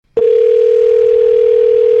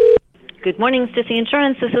Good morning, Sissy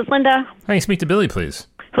Insurance. This is Linda. Hi, speak to Billy, please.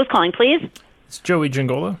 Who's calling, please? It's Joey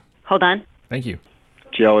Giangola. Hold on. Thank you.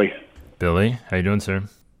 Joey. Billy, how you doing, sir?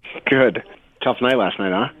 Good. Tough night last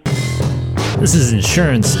night, huh? This is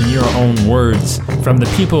insurance in your own words from the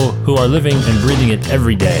people who are living and breathing it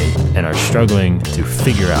every day and are struggling to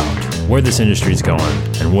figure out where this industry is going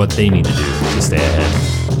and what they need to do to stay ahead.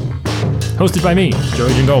 Hosted by me,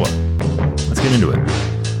 Joey Giangola. Let's get into it.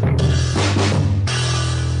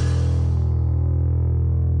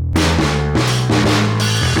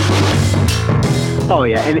 Oh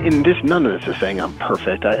yeah, and this none of this is saying I'm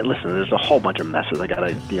perfect. Listen, there's a whole bunch of messes. I got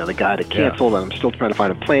the guy to cancel, and I'm still trying to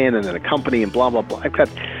find a plan, and then a company, and blah blah blah. I've got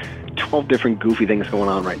 12 different goofy things going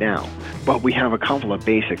on right now. But we have a couple of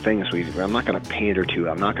basic things. I'm not going to pander to.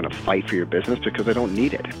 I'm not going to fight for your business because I don't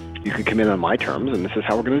need it. You can come in on my terms, and this is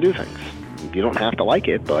how we're going to do things. You don't have to like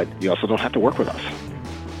it, but you also don't have to work with us.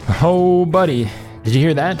 Oh, buddy, did you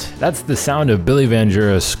hear that? That's the sound of Billy Van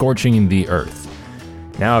Jura scorching the earth.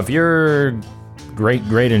 Now, if your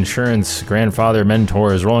great insurance grandfather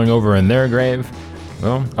mentor is rolling over in their grave,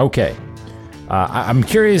 well, okay. I'm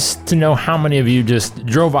curious to know how many of you just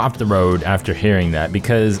drove off the road after hearing that,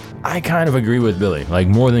 because I kind of agree with Billy, like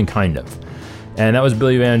more than kind of. And that was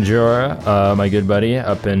Billy Van Jura, my good buddy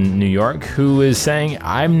up in New York, who is saying,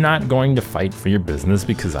 I'm not going to fight for your business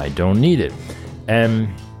because I don't need it. And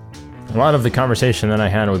a lot of the conversation that I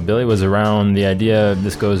had with Billy was around the idea,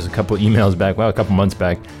 this goes a couple months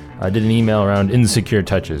back, I did an email around insecure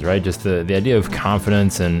touches, right? Just the idea of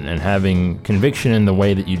confidence and having conviction in the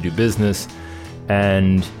way that you do business.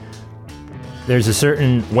 And there's a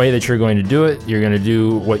certain way that you're going to do it. You're going to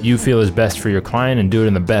do what you feel is best for your client and do it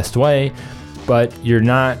in the best way, but you're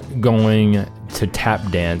not going to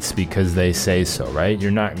tap dance because they say so, right?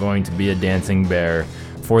 You're not going to be a dancing bear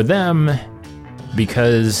for them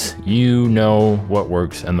because you know what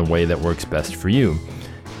works and the way that works best for you.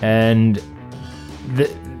 And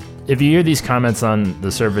if you hear these comments on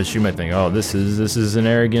the surface, you might think, oh, this is an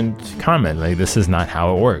arrogant comment. Like, this is not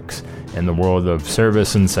how it works in the world of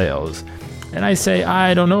service and sales. And I say,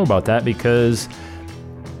 I don't know about that because,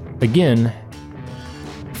 again,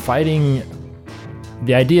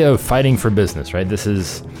 the idea of fighting for business, right?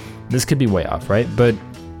 This could be way off, right? But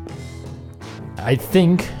I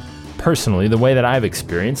think, personally, the way that I've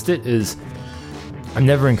experienced it is I'm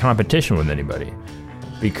never in competition with anybody,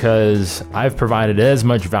 because I've provided as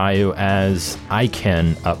much value as I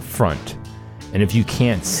can up front. And if you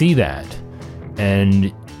can't see that,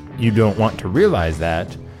 and you don't want to realize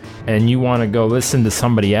that, and you want to go listen to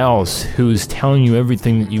somebody else who's telling you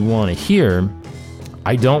everything that you want to hear,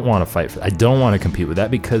 I don't want to fight for that. I don't want to compete with that,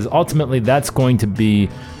 because ultimately that's going to be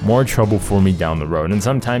more trouble for me down the road. And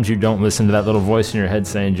sometimes you don't listen to that little voice in your head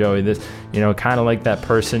saying, Joey, this, kind of like that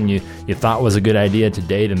person you thought was a good idea to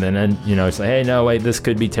date, and then, it's like, hey, no, wait, this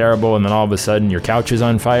could be terrible. And then all of a sudden your couch is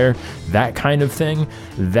on fire. That kind of thing.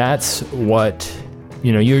 That's what,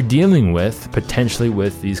 you're dealing with potentially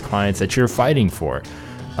with these clients that you're fighting for.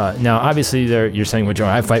 Now, obviously you're saying, well, Joey,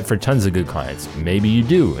 I fight for tons of good clients. Maybe you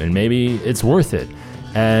do, and maybe it's worth it.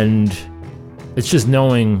 And it's just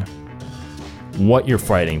knowing what you're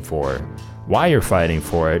fighting for, why you're fighting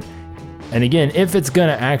for it. And again, if it's going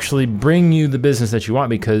to actually bring you the business that you want,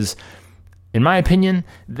 because in my opinion,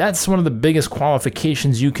 that's one of the biggest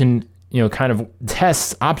qualifications you can, kind of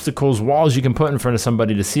test obstacles, walls you can put in front of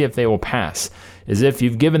somebody to see if they will pass, is if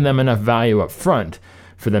you've given them enough value up front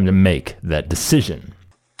for them to make that decision.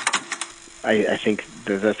 I think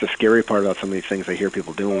that's the scary part about some of these things I hear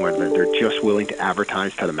people doing, where they're just willing to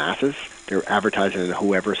advertise to the masses. They're advertising to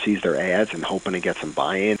whoever sees their ads and hoping to get some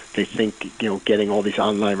buy-in. They think, getting all these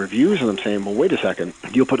online reviews, and I'm saying, well, wait a second.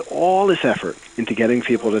 You'll put all this effort into getting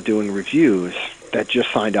people to doing reviews that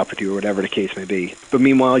just signed up with you, or whatever the case may be. But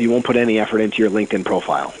meanwhile, you won't put any effort into your LinkedIn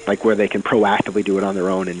profile, like where they can proactively do it on their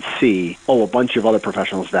own and see, a bunch of other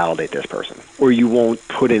professionals validate this person. Or you won't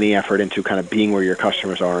put any effort into kind of being where your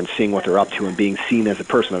customers are and seeing what they're up to and being seen as a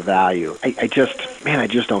person of value. I just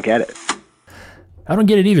don't get it. I don't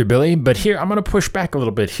get it either, Billy, but here, I'm going to push back a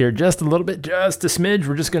little bit here, just a smidge.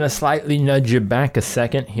 We're just going to slightly nudge you back a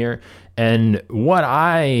second here. And what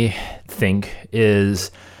I think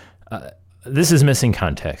is, this is missing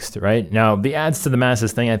context, right? Now, the ads to the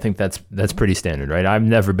masses thing, I think that's pretty standard, right? I've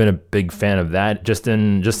never been a big fan of that. Just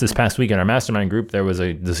this past week in our mastermind group, there was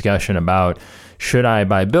a discussion about, should I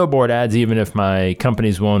buy billboard ads even if my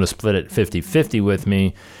company's willing to split it 50-50 with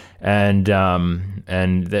me? And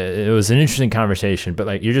it was an interesting conversation,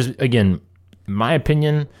 but you're just, again, my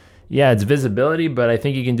opinion, yeah, it's visibility, but I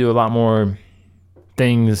think you can do a lot more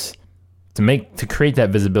things to create that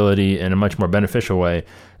visibility in a much more beneficial way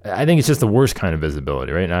I think it's just the worst kind of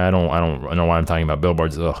visibility, right? And I don't know why I'm talking about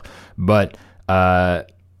billboards, but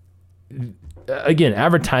again,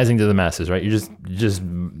 advertising to the masses, right? You're just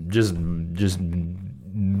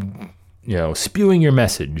spewing your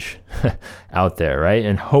message out there, right?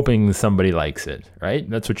 And hoping somebody likes it, right?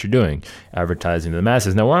 That's what you're doing, advertising to the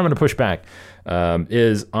masses. Now, where I'm going to push back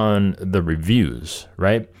is on the reviews,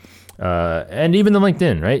 right? And even the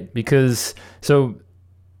LinkedIn, right? Because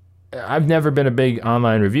I've never been a big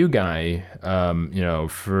online review guy,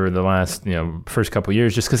 for the last, first couple of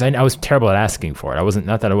years, just because I was terrible at asking for it.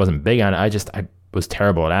 Not that I wasn't big on it. I was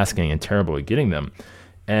terrible at asking and terrible at getting them.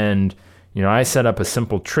 And, I set up a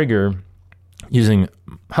simple trigger using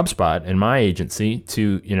HubSpot in my agency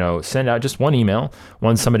to, send out just one email.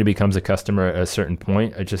 Once somebody becomes a customer at a certain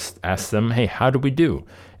point, I just ask them, hey, how do we do?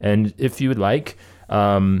 And if you would like,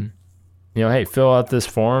 hey, fill out this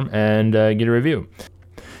form and get a review.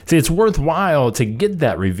 See, it's worthwhile to get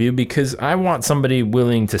that review because I want somebody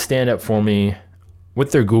willing to stand up for me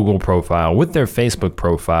with their Google profile, with their Facebook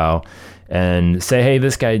profile, and say, hey,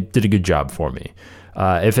 this guy did a good job for me.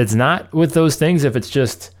 If it's not with those things, if it's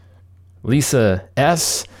just Lisa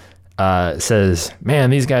S. Says, man,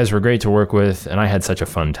 these guys were great to work with, and I had such a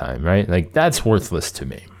fun time, right? Like, that's worthless to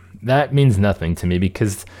me. That means nothing to me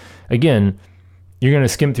because, again, you're going to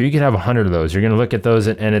skim through. You could have 100 of those. You're going to look at those,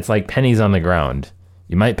 and it's like pennies on the ground.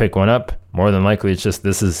 You might pick one up. More than likely, it's just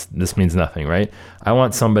this means nothing, right? I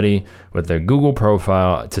want somebody with their Google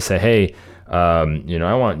profile to say, hey,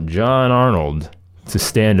 I want John Arnold to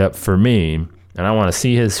stand up for me, and I want to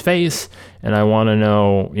see his face, and I want to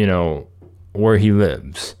know, where he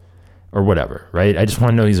lives or whatever, right? I just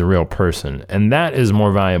want to know he's a real person. And that is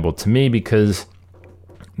more valuable to me because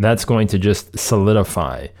that's going to just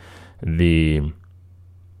solidify the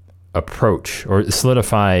approach or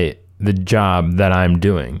solidify the job that I'm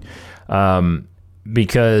doing.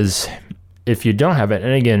 Because if you don't have it,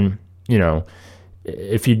 and again,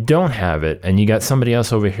 if you don't have it and you got somebody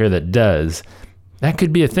else over here that does, that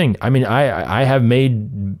could be a thing. I mean, I have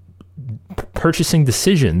made purchasing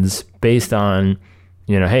decisions based on,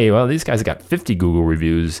 hey, well, these guys got 50 Google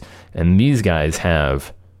reviews and these guys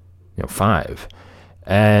have, 5.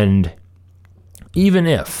 And even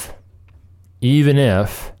if, they're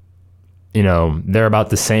about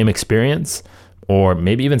the same experience or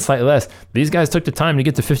maybe even slightly less, these guys took the time to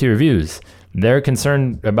get to 50 reviews. They're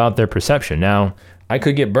concerned about their perception. Now, I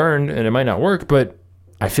could get burned and it might not work, but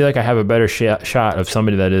I feel like I have a better shot of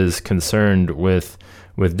somebody that is concerned with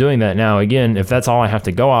doing that. Now, again, if that's all I have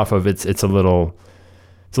to go off of, it's a little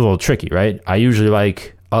tricky, right? I usually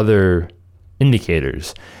like other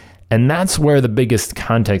indicators. And that's where the biggest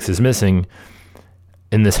context is missing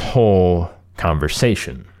in this whole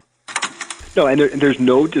conversation. No, and there's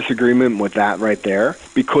no disagreement with that right there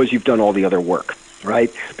because you've done all the other work,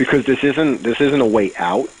 right? Because this isn't a way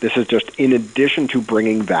out. This is just in addition to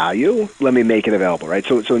bringing value, let me make it available, right?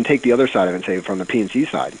 So and take the other side of it and say from the P&C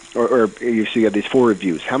side, or you have these 4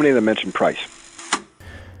 reviews. How many of them mention price?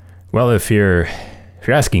 Well, if you're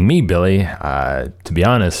asking me, Billy, to be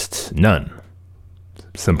honest, none.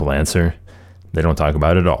 Simple answer. They don't talk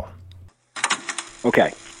about it at all.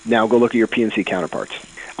 Okay. Now go look at your P&C counterparts.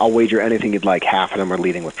 I'll wager anything you'd like. Half of them are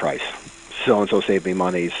leading with price. So-and-so saved me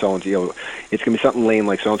money. So-and-so, it's going to be something lame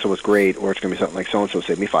like so-and-so was great, or it's going to be something like so-and-so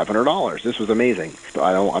saved me $500. This was amazing. But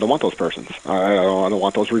I don't want those persons. I don't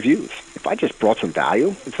want those reviews. If I just brought some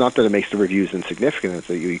value, it's not that it makes the reviews insignificant. It's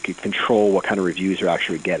that you can control what kind of reviews you're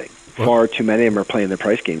actually getting. Far too many of them are playing the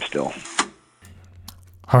price game still.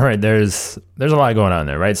 All right, there's a lot going on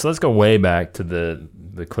there, right? So let's go way back to the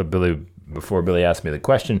clip before Billy asked me the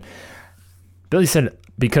question. Billy said,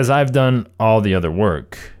 because I've done all the other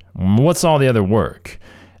work. What's all the other work?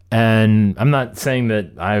 And I'm not saying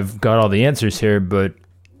that I've got all the answers here, but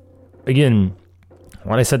again,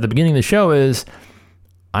 what I said at the beginning of the show is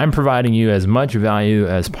I'm providing you as much value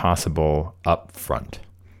as possible up front.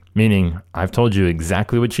 Meaning I've told you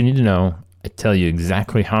exactly what you need to know. I tell you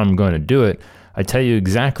exactly how I'm going to do it. I tell you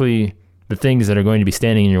exactly the things that are going to be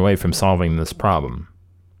standing in your way from solving this problem.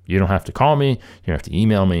 You don't have to call me. You don't have to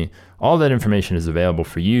email me. All that information is available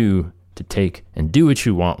for you to take and do what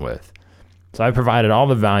you want with. So I provided all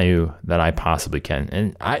the value that I possibly can.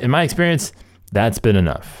 And in my experience, that's been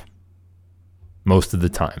enough most of the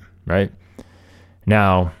time, right?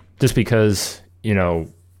 Now, just because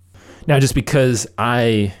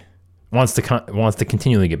I wants to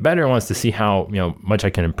continually get better, wants to see how, much I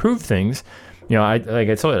can improve things. I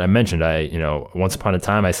mentioned, once upon a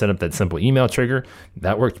time, I set up that simple email trigger.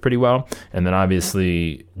 That worked pretty well. And then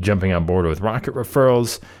obviously jumping on board with Rocket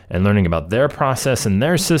Referrals and learning about their process and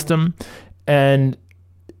their system. And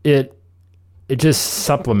it it just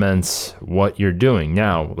supplements what you're doing.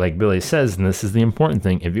 Now, like Billy says, and this is the important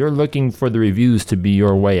thing, if you're looking for the reviews to be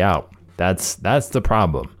your way out, that's the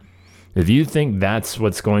problem. If you think that's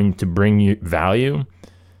what's going to bring you value,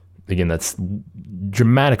 again, that's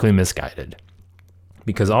dramatically misguided.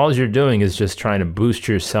 Because all you're doing is just trying to boost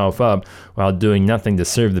yourself up while doing nothing to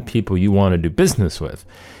serve the people you want to do business with.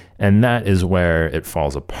 And that is where it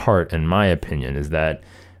falls apart, in my opinion, is that,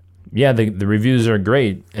 yeah, the reviews are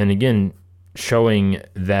great. And again, showing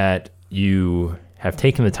that you have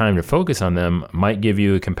taken the time to focus on them might give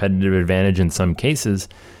you a competitive advantage in some cases,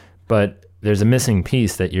 but there's a missing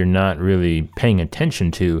piece that you're not really paying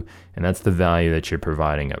attention to, and that's the value that you're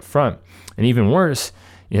providing up front. And even worse,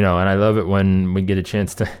 and I love it when we get a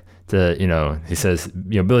chance to he says,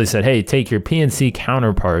 Billy said, hey, take your PNC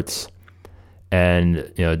counterparts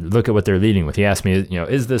and, look at what they're leading with. He asked me,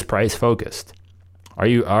 is this price focused?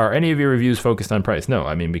 Are any of your reviews focused on price?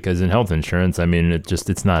 No, because in health insurance,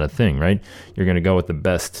 it's not a thing, right? You're going to go with the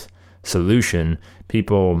best solution.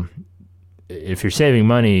 People, if you're saving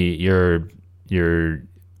money, there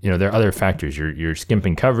are other factors. You're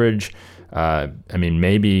skimping coverage.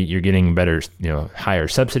 Maybe you're getting better, higher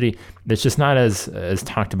subsidy. It's just not as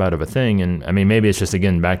talked about of a thing. And maybe it's just,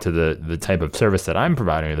 again, back to the type of service that I'm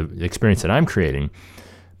providing, or the experience that I'm creating.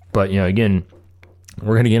 But, again,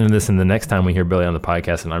 we're going to get into this in the next time we hear Billy on the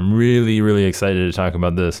podcast. And I'm really, really excited to talk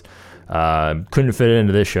about this. Couldn't fit it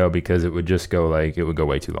into this show because it would just go it would go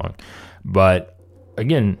way too long. But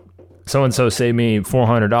again, so-and-so saved me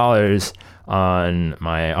 $400 on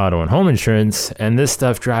my auto and home insurance, and this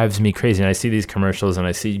stuff drives me crazy. And I see these commercials, and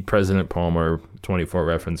I see President Palmer, 24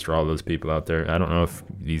 reference for all those people out there. I don't know if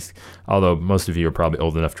although most of you are probably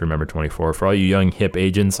old enough to remember 24. For all you young, hip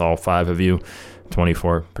agents, all 5 of you,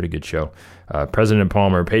 24, pretty good show. President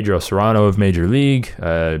Palmer, Pedro Serrano of Major League,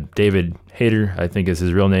 David Hayter, I think is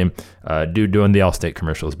his real name, dude doing the Allstate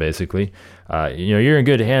commercials, basically. You're in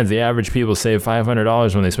good hands. The average people save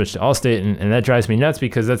 $500 when they switch to Allstate, and that drives me nuts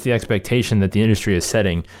because that's the expectation that the industry is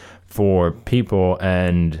setting for people.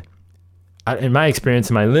 And in my experience,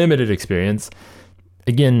 in my limited experience,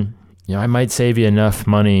 again, I might save you enough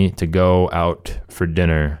money to go out for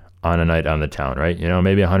dinner on a night on the town, right?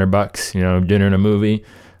 Maybe $100, dinner and a movie.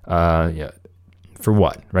 For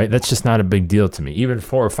what, right? That's just not a big deal to me. Even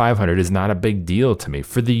 $400 or $500 is not a big deal to me.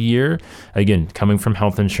 For the year, again, coming from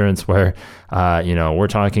health insurance where, we're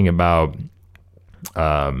talking about,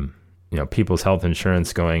 people's health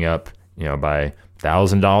insurance going up, by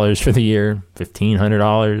 $1,000 for the year,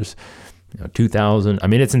 $1,500,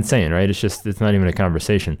 $2,000. It's insane, right? It's not even a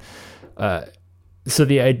conversation. So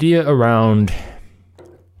the idea around,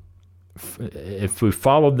 if we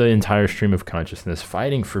followed the entire stream of consciousness,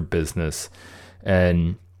 fighting for business,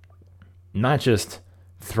 and not just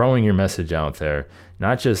throwing your message out there,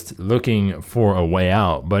 not just looking for a way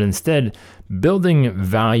out, but instead building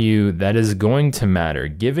value that is going to matter,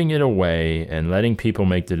 giving it away and letting people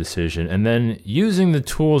make the decision, and then using the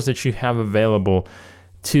tools that you have available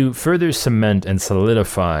to further cement and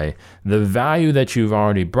solidify the value that you've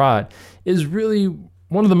already brought is really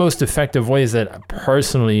one of the most effective ways that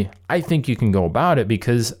personally I think you can go about it,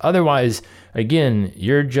 because otherwise, again,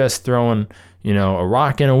 you're just throwing a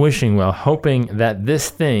rock in a wishing well, hoping that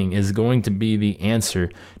this thing is going to be the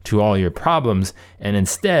answer to all your problems, and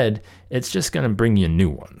instead, it's just going to bring you new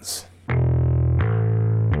ones.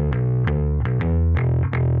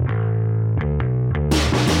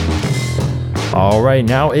 All right,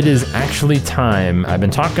 now it is actually time. I've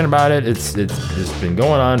been talking about it. It's just been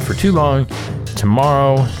going on for too long.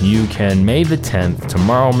 Tomorrow, May the 10th,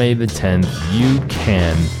 you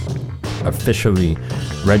can officially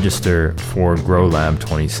register for Grow Lab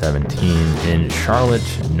 2017 in Charlotte,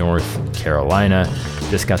 North Carolina.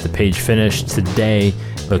 Just got the page finished today.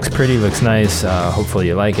 Looks pretty, looks nice. Hopefully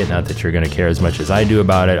you like it. Not that you're going to care as much as I do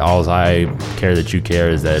about it. All I care that you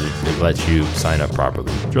care is that it lets you sign up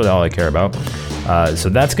properly. It's really all I care about. So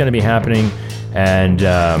that's going to be happening. And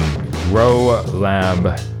Grow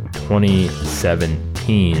Lab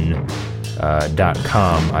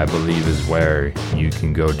 2017.com, I believe, is where you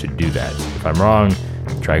can go to do that. If I'm wrong,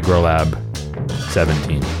 try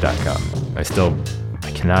growlab17.com.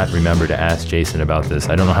 I cannot remember to ask Jason about this.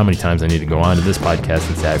 I don't know how many times I need to go on to this podcast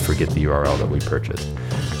and say I forget the URL that we purchased.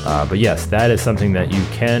 But yes, that is something that you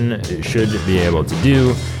should be able to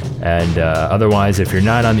do. And otherwise, if you're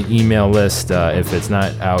not on the email list, if it's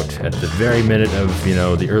not out at the very minute of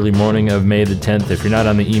the early morning of May the 10th, if you're not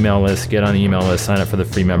on the email list, get on the email list, sign up for the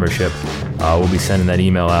free membership. We'll be sending that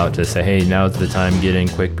email out to say, hey, now's the time, get in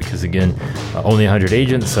quick, because again, only 100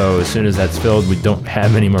 agents. So as soon as that's filled, we don't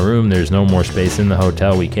have any more room. There's no more space in the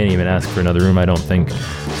hotel. We can't even ask for another room, I don't think.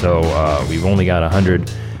 So we've only got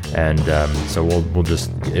 100. And so we'll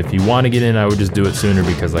just, if you want to get in, I would just do it sooner,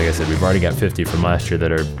 because like I said, we've already got 50 from last year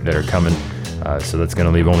that are coming. So that's going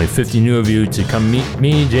to leave only 50 new of you to come meet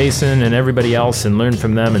me, Jason, and everybody else, and learn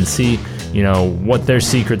from them and see, what their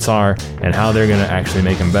secrets are and how they're going to actually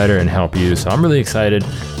make them better and help you. So I'm really excited.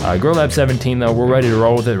 Grow Lab 17, though, we're ready to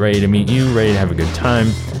roll with it, ready to meet you, ready to have a good time.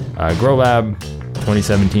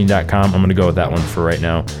 GrowLab2017.com. I'm going to go with that one for right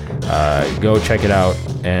now. Go check it out,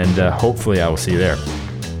 and hopefully I will see you there.